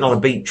for sitting on a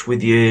beach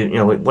with you,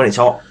 when it's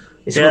hot.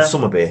 It's a Yeah. good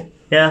summer beer.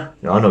 Yeah,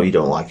 I know you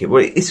don't like it,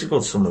 but it's a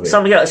good summer beer.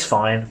 San Miguel is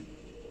fine.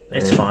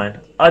 It's fine.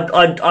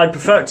 I'd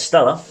prefer it to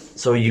Stella.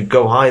 So you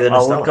go higher than a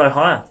I Stella. would go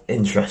higher.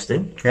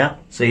 Interesting. Yeah.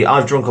 See,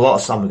 I've drunk a lot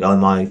of San Miguel in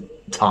my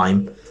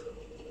time.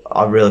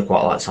 I really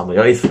quite like San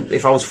Miguel.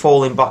 If I was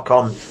falling back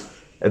on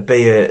a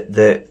beer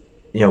that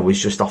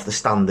was just off the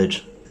standard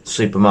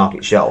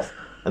supermarket shelf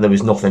and there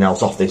was nothing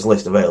else off this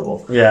list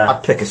available, Yeah.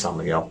 I'd pick a San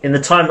Miguel. In the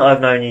time that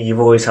I've known you, you've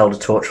always held a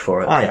torch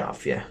for it. I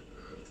have, yeah.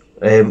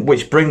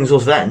 Which brings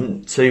us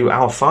then to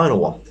our final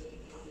one.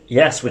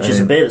 Yes, which is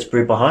a beer that's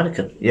brewed by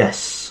Heineken.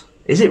 Yes.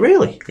 Is it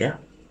really? Yeah.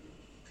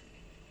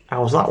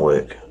 How does that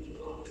work?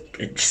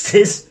 It just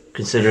is.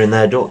 Considering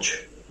they're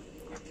Dutch.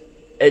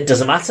 It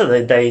doesn't matter.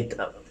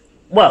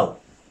 Well,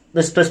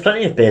 there's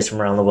plenty of beers from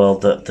around the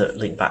world that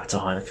link back to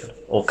Heineken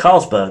or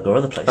Carlsberg or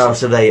other places. Oh,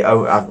 so they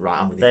own. Right,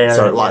 I'm with you. They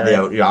Sorry, own- like yeah, they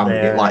own. Yeah, I'm they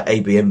with you. own. Like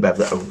AB InBev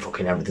that own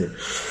fucking everything.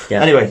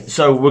 Yeah. Anyway,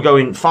 so we're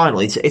going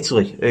finally to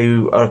Italy,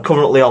 who are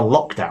currently on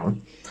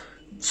lockdown.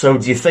 So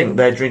do you think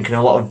they're drinking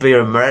a lot of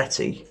beer and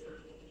Moretti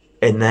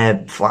in their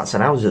flats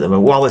and houses at the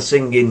moment while they're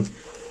singing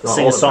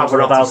all songs on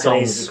the Pavarotti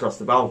balconies. songs across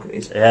the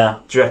balconies? Yeah.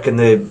 Do you reckon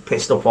they're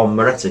pissed up on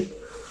Moretti?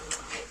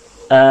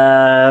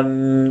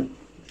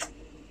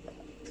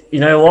 You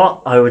know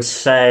what? I would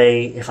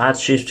say if I had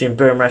to choose between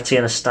Birra Moretti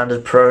and a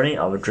standard Peroni,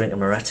 I would drink a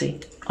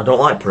Moretti. I don't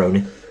like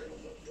Peroni.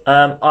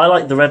 I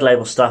like the red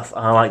label stuff.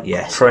 I like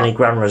Peroni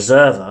Gran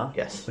Reserva,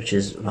 which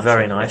is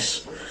very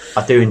nice.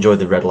 I do enjoy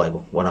the red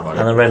label when I've had it.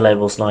 And the red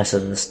label's nicer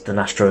than the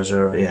Nastro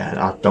Azzurro. Yeah,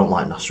 I don't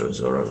like Nastro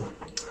Azzurro.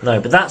 No,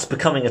 but that's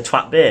becoming a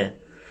twat beer.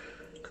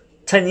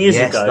 10 years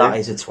ago... Yes, that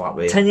is a twat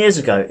beer. 10 years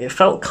ago, it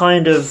felt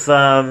kind of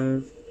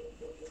a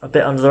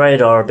bit under the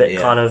radar, a bit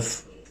kind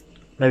of...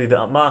 maybe a bit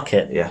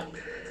upmarket. Yeah.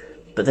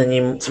 But then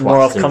you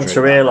more have come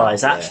to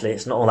realise, actually,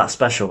 it's not all that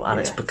special.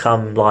 And it's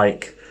become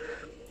like...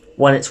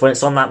 When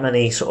it's on that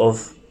many sort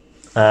of...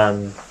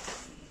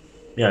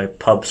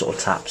 pub sort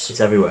of taps. It's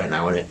everywhere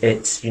now, isn't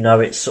it?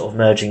 It's sort of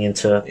merging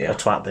into a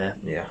twat beer.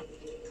 Yeah.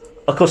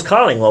 Of course,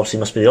 Carling obviously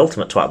must be the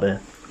ultimate twat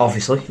beer.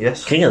 Obviously,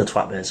 yes. King of the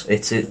twat beers.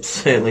 It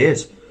certainly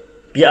is.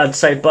 Yeah, I'd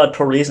say Bud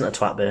probably isn't a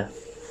twat beer.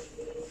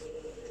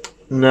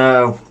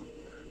 No.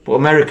 But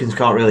Americans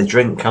can't really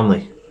drink, can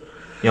they?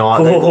 You know,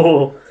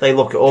 like they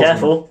look at us.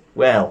 Careful.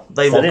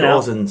 They look at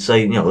us and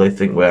say, they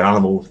think we're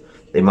animals,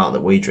 the amount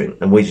that we drink,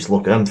 and we just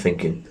look at them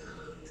thinking,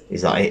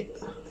 is that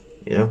it?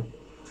 You know?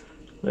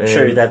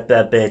 True,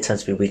 their beer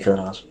tends to be weaker than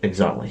ours.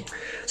 Exactly.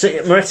 So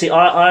Moretti,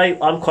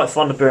 I'm quite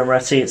fond of Birra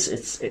Moretti.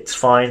 It's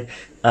fine.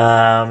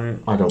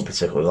 I don't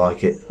particularly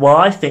like it. Well,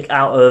 I think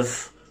out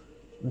of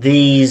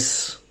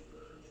these,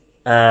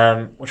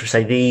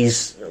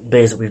 these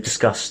beers that we've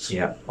discussed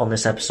on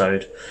this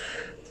episode,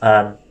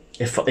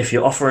 if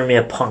you're offering me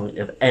a pint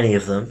of any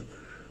of them,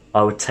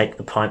 I would take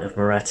the pint of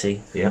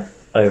Moretti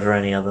over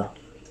any other.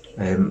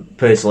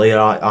 Personally,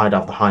 I'd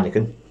have the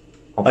Heineken.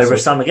 Obviously. Over a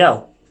San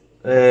Miguel?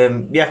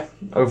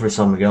 Over a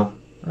San Miguel.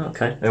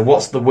 Okay.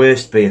 What's the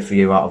worst beer for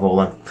you out of all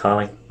them?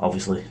 Carling.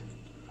 Obviously.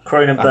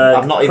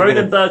 Kronenberg.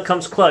 Kronenberg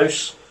comes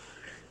close.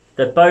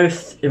 They're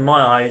both, in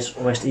my eyes,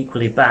 almost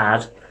equally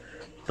bad.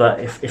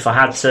 But if I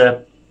had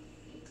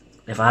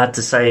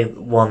to say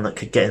one that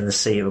could get in the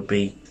sea, it would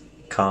be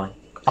Carling.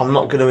 I'm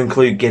not going to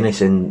include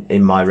Guinness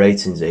in my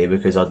ratings here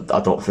because I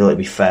don't feel it'd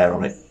be fair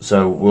on it.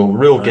 So we'll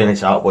rule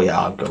Guinness out. But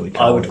I'd go with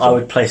Carling. I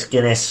would place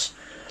Guinness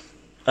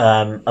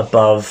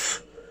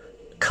above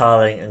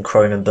Carling and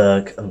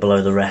Kronenberg and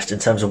below the rest in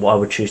terms of what I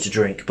would choose to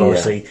drink. But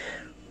obviously,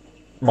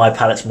 my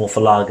palate's more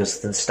for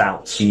lagers than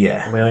stouts.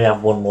 Yeah. And we only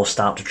have one more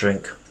stout to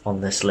drink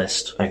on this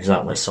list.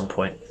 Exactly. At some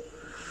point.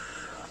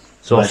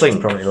 So I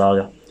think probably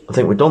lager. I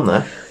think we're done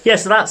there. Yeah,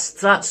 so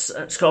that's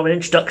it's got an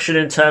introduction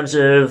in terms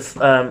of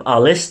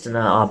our list and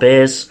our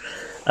beers.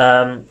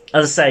 As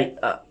I say,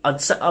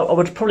 I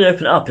would probably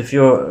open it up if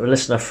you're a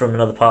listener from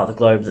another part of the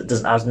globe that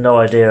has no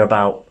idea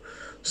about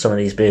some of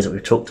these beers that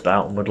we've talked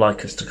about and would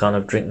like us to kind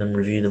of drink them,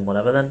 review them,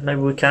 whatever. Then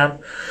maybe we can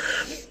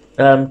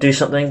do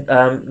something.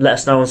 Let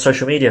us know on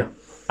social media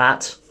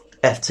at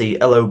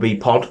FTLOB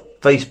Pod.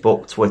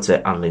 Facebook, Twitter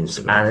and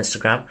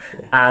Instagram.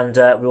 And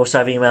we also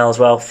have email as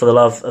well, for the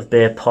love of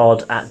beer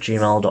pod at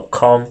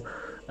gmail.com,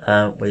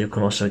 where you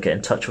can also get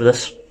in touch with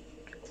us.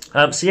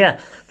 So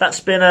that's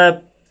been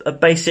a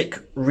basic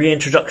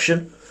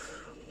reintroduction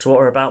to what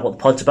we're about, what the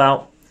pod's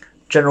about,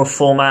 general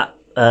format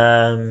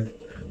on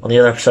the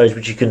other episodes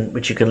which you can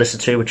listen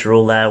to, which are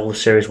all there, all the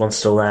series one's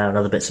still there, and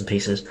other bits and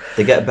pieces.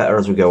 They get better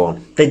as we go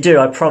on. They do,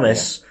 I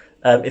promise.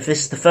 If this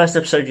is the first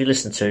episode you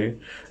listen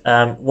to,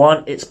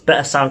 one, it's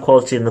better sound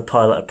quality than the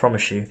pilot, I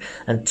promise you.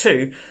 And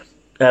two,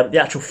 the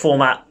actual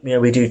format,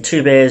 we do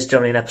 2 beers,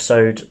 generally an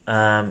episode,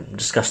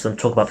 discuss them,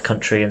 talk about the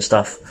country and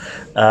stuff.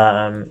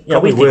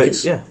 We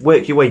think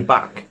work your way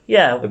back.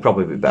 Yeah. It'd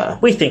probably be better.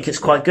 We think it's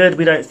quite good.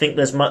 We don't think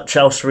there's much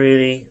else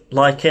really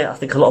like it. I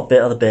think a lot of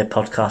other beer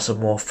podcasts are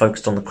more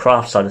focused on the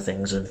craft side of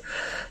things and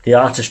the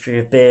artistry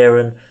of beer,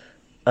 and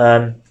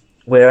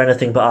we're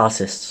anything but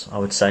artists, I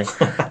would say.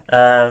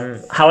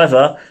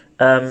 However,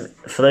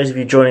 for those of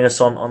you joining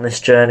us on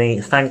this journey,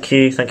 thank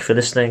you for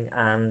listening,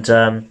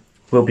 and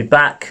we'll be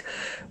back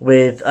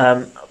with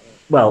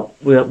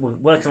we're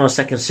working on a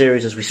second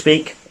series as we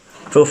speak.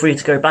 Feel free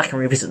to go back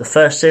and revisit the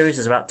first series.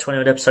 There's about 20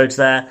 odd episodes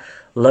there,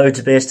 loads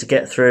of beers to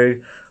get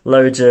through,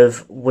 loads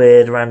of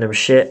weird random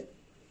shit.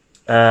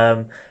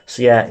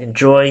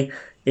 Enjoy.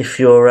 If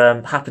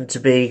you're happen to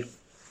be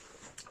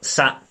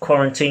sat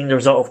quarantined, the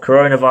result of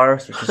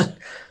coronavirus, which is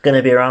going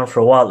to be around for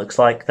a while, it looks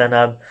like, then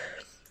I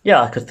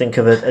could think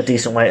of a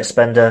decent way to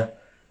spend a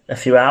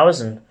few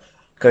hours and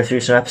go through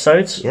some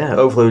episodes. Yeah,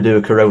 hopefully we'll do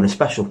a Corona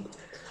special.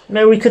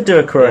 Maybe we could do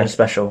a Corona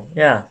special.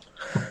 Yeah,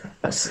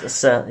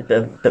 that's a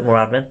bit more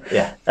admin.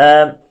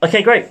 Yeah.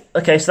 Okay, great.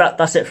 Okay, so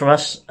that's it from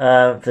us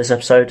for this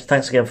episode.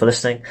 Thanks again for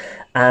listening,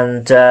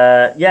 and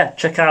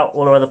check out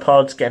all our other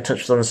pods. Get in touch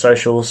with us on the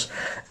socials,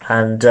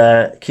 and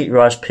keep your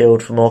eyes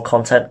peeled for more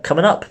content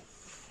coming up.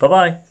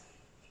 Bye-bye.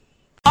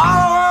 All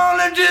I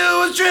wanna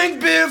do is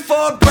drink beer.